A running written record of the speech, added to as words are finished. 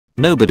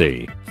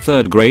Nobody.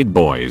 3rd grade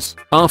boys.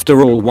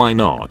 After all, why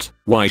not?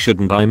 Why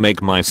shouldn't I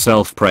make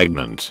myself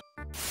pregnant?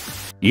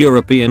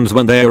 Europeans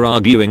when they're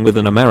arguing with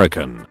an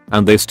American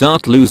and they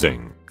start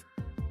losing.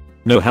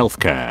 No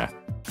healthcare.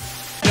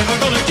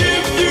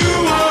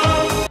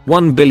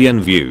 1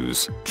 billion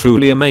views.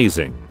 Truly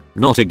amazing.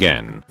 Not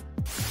again.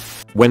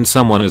 When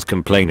someone is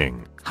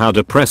complaining how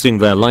depressing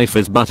their life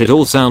is but it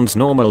all sounds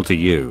normal to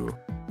you.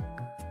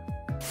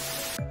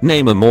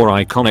 Name a more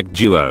iconic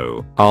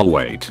duo. I'll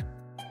wait.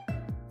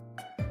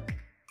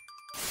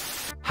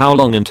 How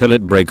long until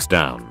it breaks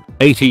down?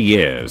 80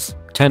 years,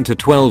 10 to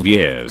 12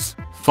 years,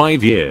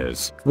 5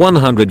 years,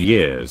 100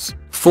 years,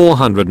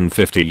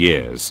 450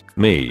 years,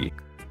 me.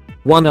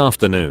 1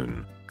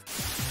 afternoon.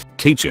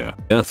 Teacher,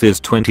 Earth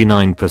is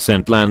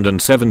 29% land and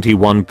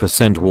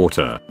 71%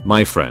 water,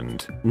 my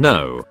friend.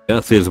 No,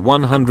 Earth is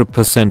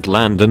 100%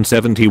 land and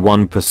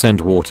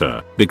 71%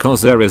 water,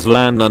 because there is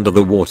land under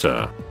the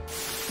water.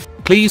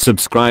 Please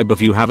subscribe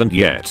if you haven't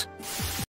yet.